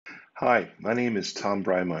Hi, my name is Tom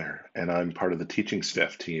Breimeyer, and I'm part of the teaching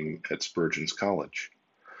staff team at Spurgeons College.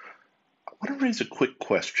 I want to raise a quick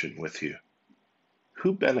question with you.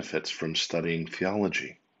 Who benefits from studying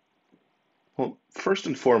theology? Well, first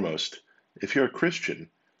and foremost, if you're a Christian,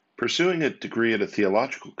 pursuing a degree at a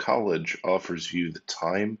theological college offers you the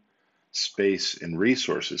time, space, and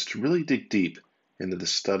resources to really dig deep into the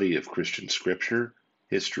study of Christian scripture,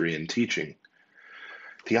 history, and teaching.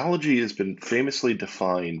 Theology has been famously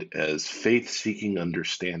defined as faith-seeking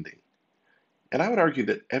understanding. And I would argue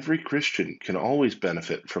that every Christian can always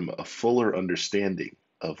benefit from a fuller understanding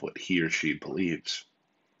of what he or she believes.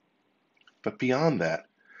 But beyond that,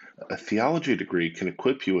 a theology degree can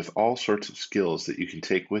equip you with all sorts of skills that you can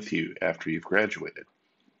take with you after you've graduated.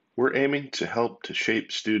 We're aiming to help to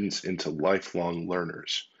shape students into lifelong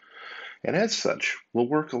learners. And as such, we'll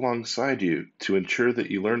work alongside you to ensure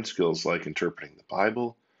that you learn skills like interpreting the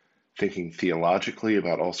Bible, thinking theologically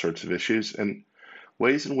about all sorts of issues, and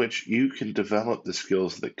ways in which you can develop the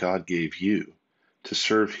skills that God gave you to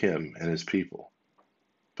serve Him and His people.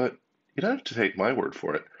 But you don't have to take my word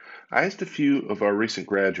for it. I asked a few of our recent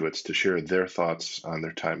graduates to share their thoughts on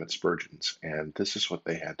their time at Spurgeons, and this is what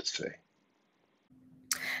they had to say.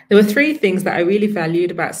 There were three things that I really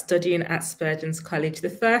valued about studying at Spurgeons College. The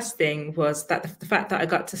first thing was that the fact that I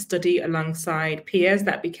got to study alongside peers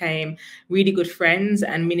that became really good friends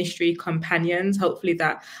and ministry companions, hopefully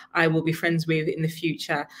that I will be friends with in the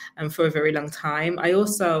future and for a very long time. I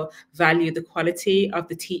also value the quality of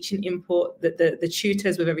the teaching input, that the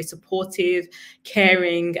tutors were very supportive,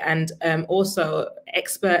 caring, and also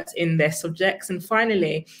experts in their subjects. And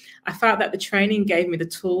finally, I felt that the training gave me the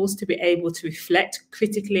tools to be able to reflect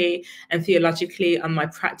critically and theologically on my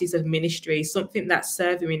practice of ministry, something that's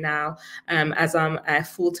serving me now as I'm a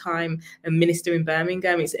full-time minister in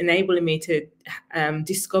Birmingham. It's enabling me to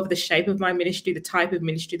discover the shape of my ministry, the type of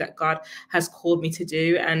ministry that God has called me to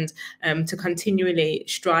do, and to continually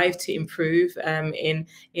strive to improve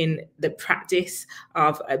in the practice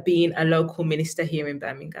of being a local minister here in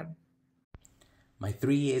Birmingham. My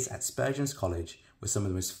 3 years at Spurgeons College were some of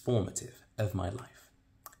the most formative of my life,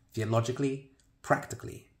 theologically,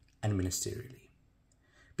 practically, and ministerially.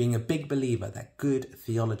 Being a big believer that good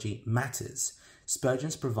theology matters,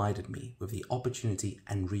 Spurgeons provided me with the opportunity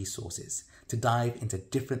and resources to dive into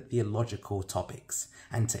different theological topics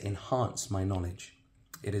and to enhance my knowledge.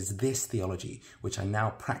 It is this theology which I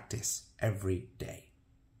now practice every day.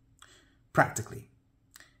 Practically,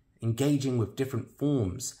 engaging with different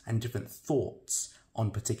forms and different thoughts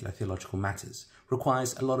on particular theological matters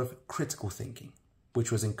requires a lot of critical thinking,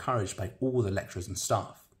 which was encouraged by all the lecturers and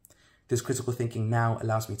staff. This critical thinking now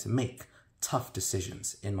allows me to make tough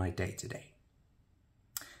decisions in my day-to-day.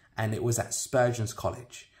 And it was at Spurgeons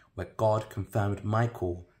College where God confirmed my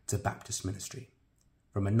call to Baptist ministry.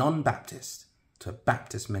 From a non-Baptist to a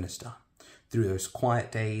Baptist minister, through those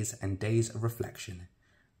quiet days and days of reflection,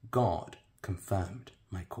 God confirmed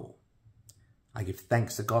my call. I give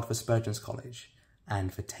thanks to God for Spurgeons College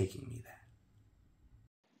and for taking me there.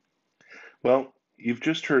 Well, you've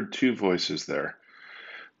just heard two voices there,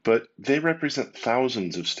 but they represent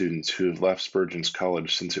thousands of students who have left Spurgeons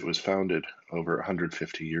College since it was founded over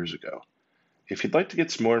 150 years ago. If you'd like to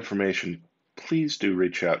get some more information, please do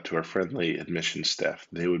reach out to our friendly admissions staff.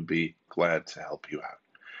 They would be glad to help you out.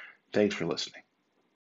 Thanks for listening.